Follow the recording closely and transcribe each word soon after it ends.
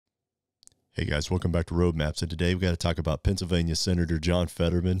Hey guys, welcome back to Roadmaps. And today we've got to talk about Pennsylvania Senator John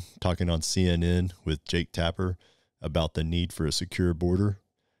Fetterman talking on CNN with Jake Tapper about the need for a secure border.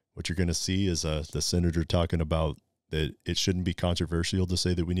 What you're going to see is the senator talking about that it shouldn't be controversial to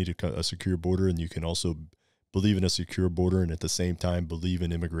say that we need a secure border, and you can also believe in a secure border and at the same time believe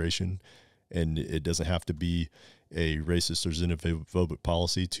in immigration. And it doesn't have to be a racist or xenophobic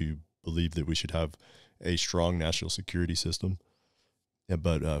policy to believe that we should have a strong national security system. Yeah,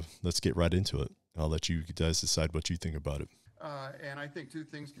 but let's get right into it. I'll let you guys decide what you think about it. And I think two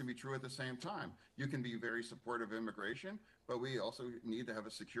things can be true at the same time. You can be very supportive of immigration, but we also need to have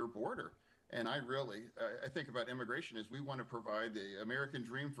a secure border. And I think about immigration as we want to provide the American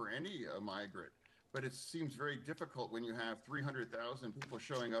dream for any migrant. But it seems very difficult when you have 300,000 people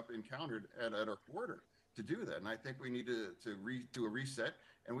showing up encountered at our border to do that. And I think we need to do a reset,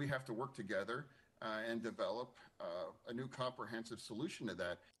 and we have to work together and develop a new comprehensive solution to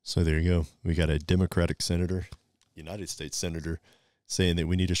that. So there you go. We got a Democratic senator, United States senator, saying that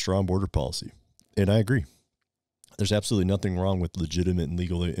we need a strong border policy. And I agree. There's absolutely nothing wrong with legitimate and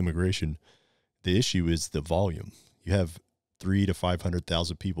legal immigration. The issue is the volume. You have 300,000 to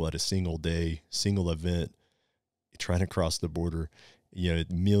 500,000 people at a single day, single event, trying to cross the border,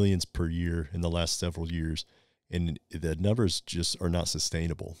 millions per year in the last several years. And the numbers just are not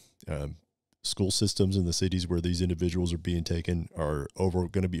sustainable. School systems in the cities where these individuals are being taken are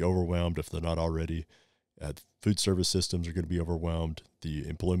going to be overwhelmed if they're not already. Food service systems are going to be overwhelmed. The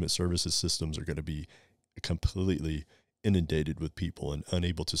employment services systems are going to be completely inundated with people and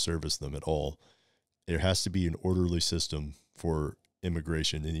unable to service them at all. There has to be an orderly system for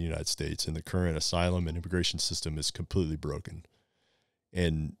immigration in the United States, and the current asylum and immigration system is completely broken.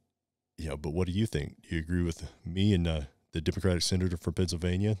 And, but what do you think? Do you agree with me and the Democratic senator from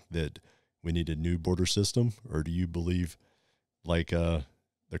Pennsylvania that we need a new border system, or do you believe like the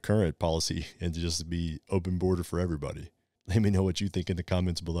current policy and just be open border for everybody? Let me know what you think in the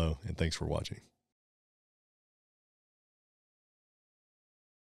comments below, and thanks for watching.